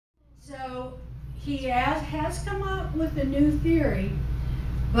he has come up with a new theory,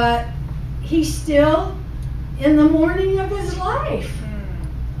 but he's still in the morning of his life.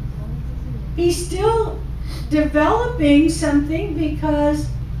 He's still developing something because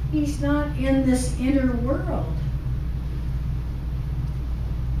he's not in this inner world.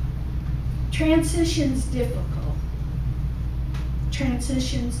 Transition's difficult.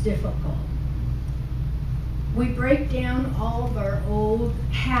 Transition's difficult. We break down all of our old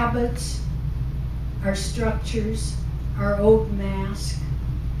habits, our structures, our old masks,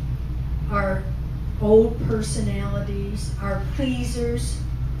 our old personalities, our pleasers.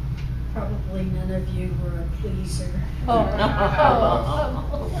 Probably none of you were a pleaser. Or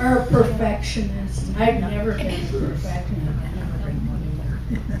a perfectionist. I've never been a perfectionist.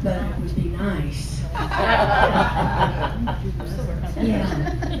 But it would be nice.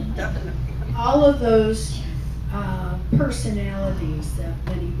 Yeah. All of those personalities, that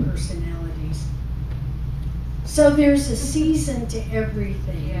many personalities. So there's a season to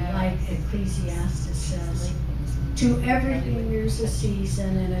everything, like Ecclesiastes says. To everything there's a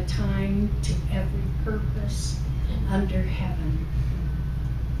season and a time to every purpose under heaven.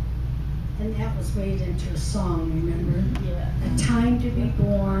 And that was made into a song, remember? Yeah. A time to be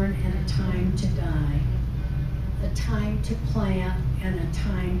born and a time to die. A time to plant and a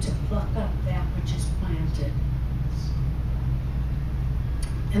time to pluck up that which is planted.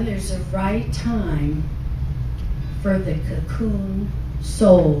 And there's a right time for the cocoon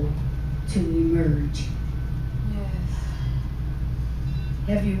soul to emerge.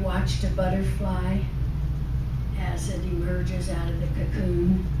 Have you watched a butterfly as it emerges out of the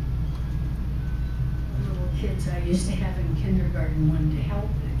cocoon? The little kids I used to have in kindergarten wanted to help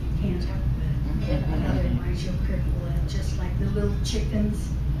it. You can't help it. Otherwise you'll cripple it, just like the little chickens.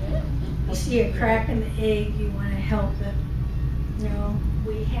 You see a crack in the egg, you want to help it. No,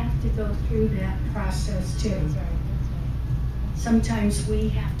 we have to go through that process too. Sometimes we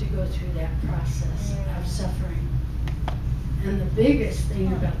have to go through that process of suffering. And the biggest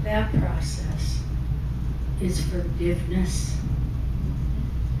thing about that process is forgiveness.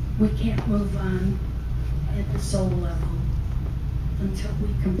 We can't move on at the soul level until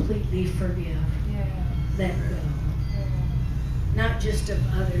we completely forgive, let go. Not just of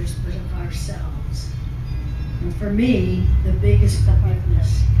others, but of ourselves. And for me, the biggest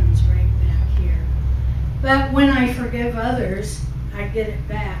forgiveness comes right back here. But when I forgive others, I get it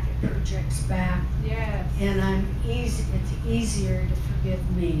back. It projects back. Yes. And it's easier to forgive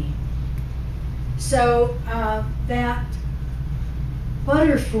me. So that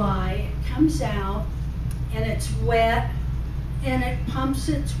butterfly, it comes out and it's wet and it pumps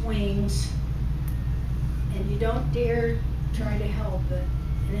its wings and you don't dare try to help it.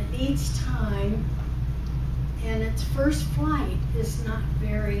 And it needs time, and its first flight is not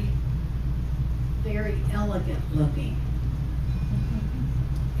very, very elegant looking.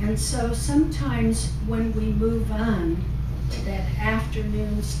 And so sometimes when we move on to that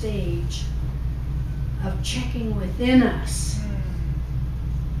afternoon stage of checking within us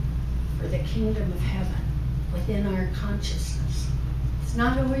for the kingdom of heaven, within our consciousness, it's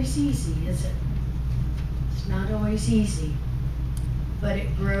not always easy, is it? It's not always easy, but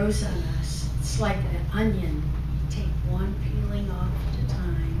it grows on us. It's like an onion. You take one peeling off at a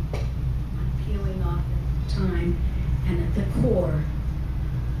time, one peeling off at a time, and at the core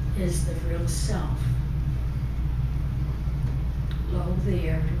is the real self. Lo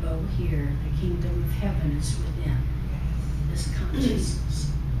there, lo here, the kingdom of heaven is within this consciousness.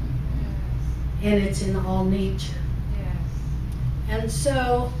 And it's in all nature. And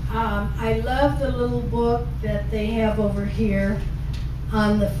so I love the little book that they have over here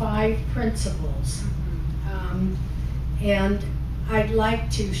on the 5 principles. And I'd like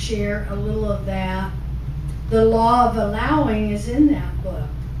to share a little of that. The law of allowing is in that book.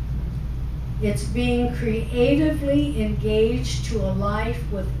 It's being creatively engaged to a life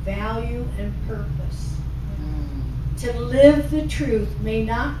with value and purpose. To live the truth may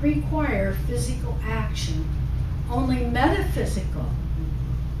not require physical action, only metaphysical,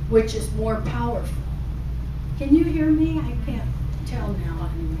 which is more powerful. Can you hear me? I can't tell now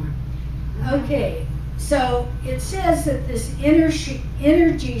anymore. Okay, so it says that this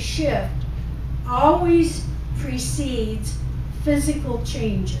energy shift always precedes physical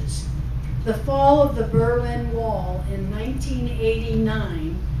changes. The fall of the Berlin Wall in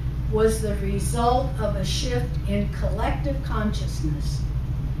 1989 was the result of a shift in collective consciousness.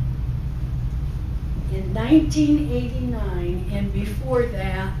 In 1989 and before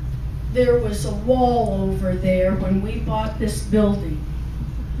that, there was a wall over there when we bought this building.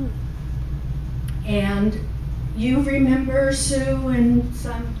 And you remember, Sue and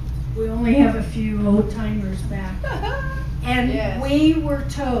some We only have a few old timers back. And Yes. we were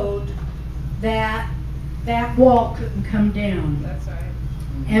told that that wall couldn't come down. That's right.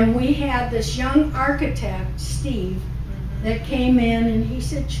 And we had this young architect, Steve, that came in and he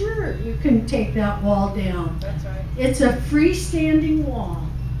said, sure, you can take that wall down. That's right. It's a freestanding wall.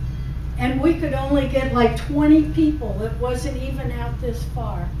 And we could only get like 20 people. It wasn't even out this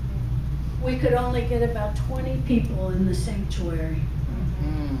far. We could only get about 20 people in the sanctuary.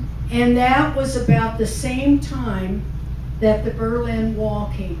 And that was about the same time that the Berlin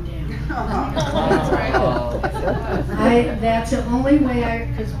Wall came down. That's right. That's the only way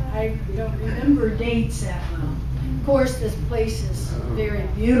because I don't remember dates that well. Of course, this place is very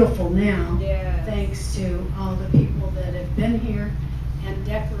beautiful now, Yes. thanks to all the people that have been here and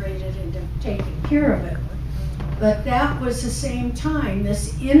decorated and have taken care of it. But that was the same time.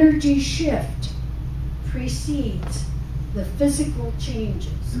 This energy shift precedes the physical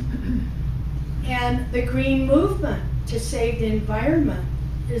changes. And the green movement to save the environment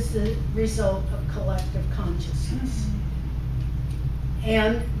is the result of collective consciousness.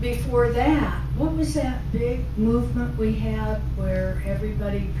 And before that, what was that big movement we had where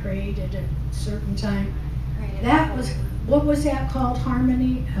everybody prayed at a certain time? That was, what was that called?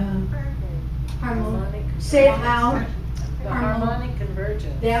 Harmony? Harmonic. Say it loud. The harmonic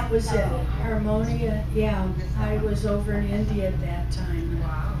convergence. That was it. Harmonia. Yeah, I was over in India at that time.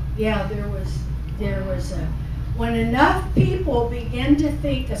 Wow. Yeah, there was a, when enough people begin to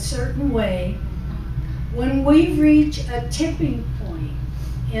think a certain way, when we reach a tipping point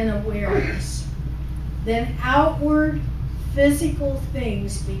in awareness, then outward physical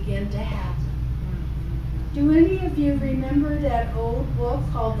things begin to happen. Do any of you remember that old book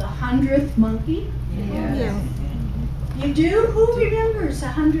called The 100th Monkey? Yes. You do? Who remembers The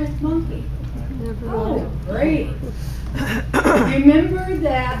 100th Monkey? Oh, great. Remember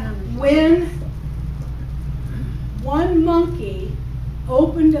that when one monkey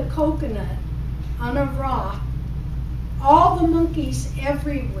opened a coconut on a rock, all the monkeys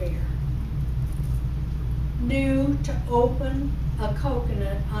everywhere knew to open a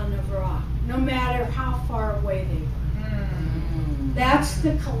coconut on a rock, no matter how far away they were. That's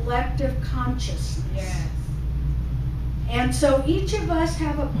the collective consciousness. Yes. And so each of us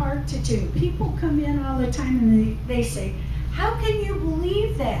have a part to do. People come in all the time and they say, how can you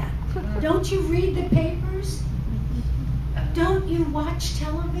believe that? Don't you read the papers? Don't you watch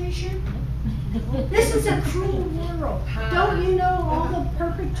television? This is a cruel world. Don't you know all the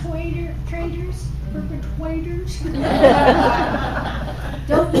perpetrators?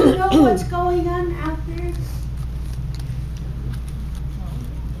 Don't you know what's going on out there?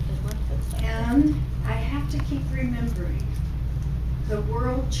 And I have to keep remembering, the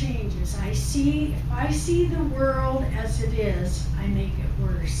world changes. If I see the world as it is, I make it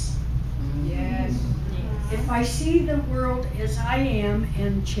worse. Yes. If I see the world as I am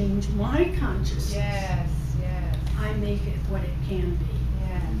and change my consciousness, Yes. Yes. I make it what it can be.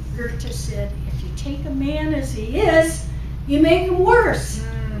 Yes. Goethe said, if you take a man as he is, you make him worse.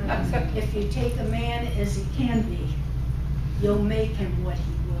 If you take a man as he can be, you'll make him what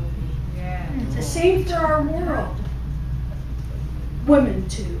he will be. Yes. It's the same for our world. Women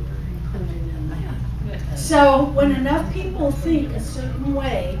too are included in that. So when enough people think a certain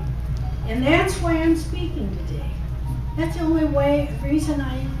way, and that's why I'm speaking today. That's the only reason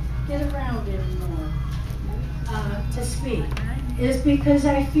I get around anymore to speak, is because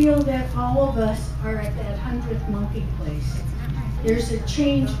I feel that all of us are at that 100th monkey place. There's a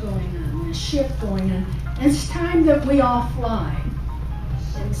change going on, a shift going on. And it's time that we all fly.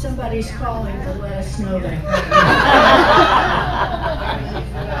 And somebody's calling to let us know that.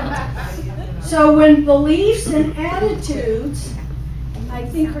 So when beliefs and attitudes, I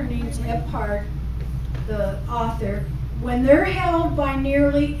think her name's Hart, the author, when they're held by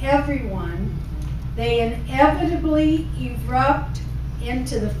nearly everyone, they inevitably erupt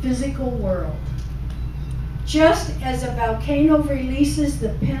into the physical world. Just as a volcano releases the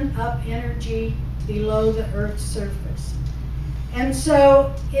pent-up energy below the Earth's surface. And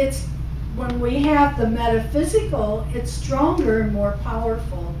so it's when we have the metaphysical, it's stronger and more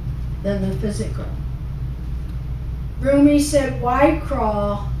powerful than the physical. Rumi said, why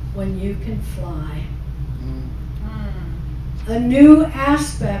crawl when you can fly? A new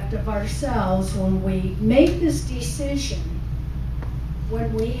aspect of ourselves when we make this decision,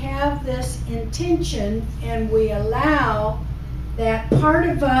 when we have this intention and we allow that part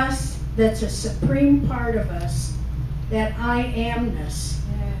of us that's a supreme part of us, that I amness,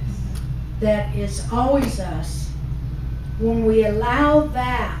 that is always us, when we allow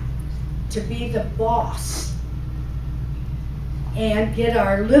that to be the boss and get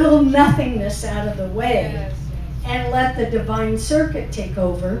our little nothingness out of the way Yes, and let the divine circuit take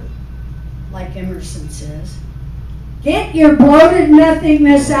over, like Emerson says. Get your bloated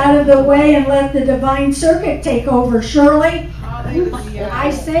nothingness out of the way and let the divine circuit take over, Shirley. Hallelujah.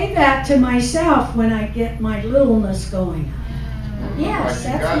 I say that to myself when I get my littleness going. Yes,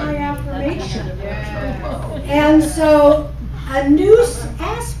 that's my affirmation. Yes. And so a new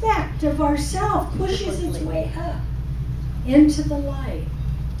aspect of ourself pushes its way up into the light.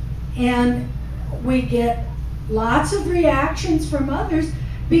 And we get lots of reactions from others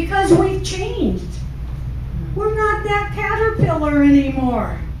because we've changed. We're not that caterpillar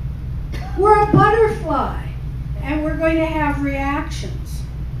anymore. We're a butterfly, and we're going to have reactions.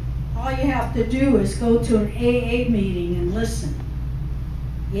 All you have to do is go to an AA meeting and listen.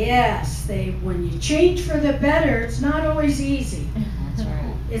 Yes, when you change for the better, it's not always easy. That's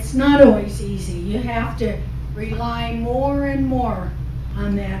right. It's not always easy. You have to rely more and more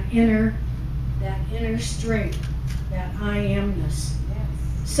on that inner strength, that I amness.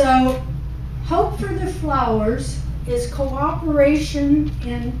 So, hope for the flowers is cooperation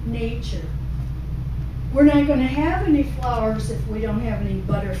in nature. We're not going to have any flowers if we don't have any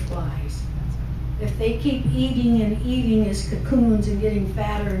butterflies. If they keep eating and eating as cocoons and getting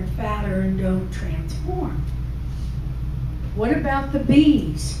fatter and fatter and don't transform. What about the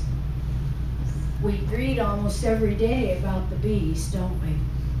bees? We read almost every day about the bees, don't we?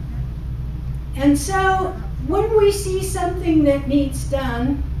 And so, when we see something that needs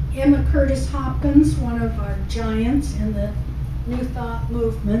done, Emma Curtis Hopkins, one of our giants in the New Thought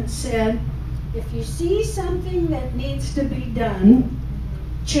movement, said, if you see something that needs to be done,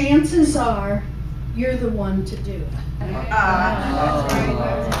 chances are you're the one to do it. That's right,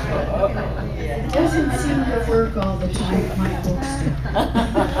 that's right. It doesn't seem to work all the time at my bookstore.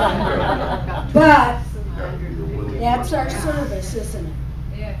 But that's our service, isn't it?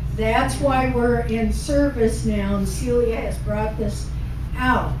 Yes. That's why we're in service now, and Celia has brought this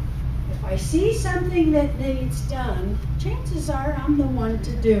out. If I see something that needs done, chances are I'm the one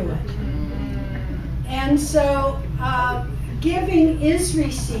to do it. And so, giving is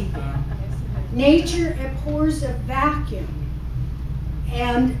receiving. Nature abhors a vacuum.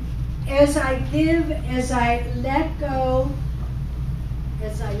 And as I give, as I let go,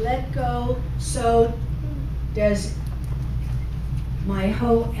 so does my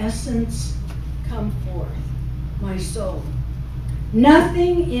whole essence come forth, my soul.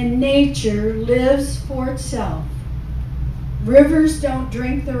 Nothing in nature lives for itself. Rivers don't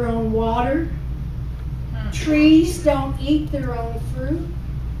drink their own water. Trees don't eat their own fruit.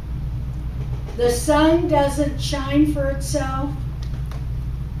 The sun doesn't shine for itself.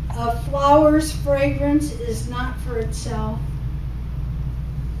 A flower's fragrance is not for itself.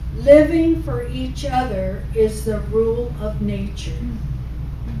 Living for each other is the rule of nature.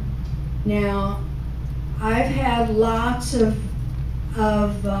 Now, I've had lots of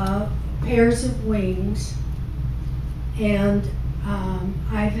pairs of wings, and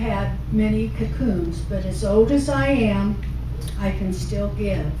I've had many cocoons, but as old as I am, I can still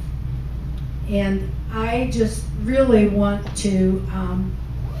give. And I just really want to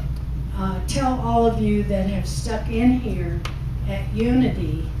tell all of you that have stuck in here at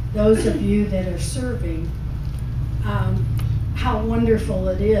Unity, those of you that are serving, how wonderful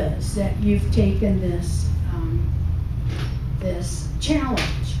it is that you've taken this this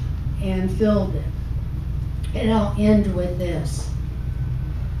challenge and filled it. And I'll end with this.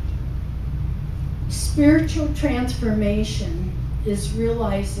 Spiritual transformation is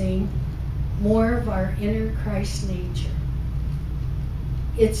realizing more of our inner Christ nature.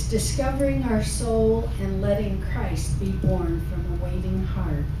 It's discovering our soul and letting Christ be born from a waiting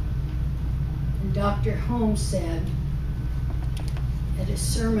heart. And Dr. Holmes said at his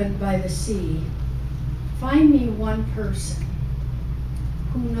sermon by the sea, find me one person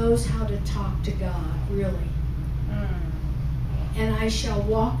who knows how to talk to God, really. And I shall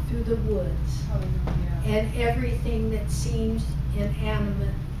walk through the woods, and everything that seems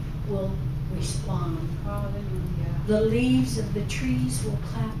inanimate will respond. The leaves of the trees will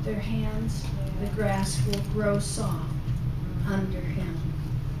clap their hands. The grass will grow soft under him.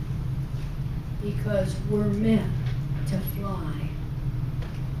 Because we're meant to fly.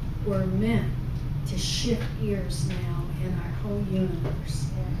 We're meant to shift gears now in our whole universe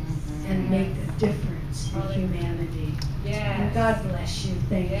and make a difference in humanity. And God bless you.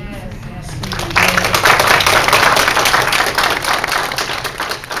 Thank you for asking me.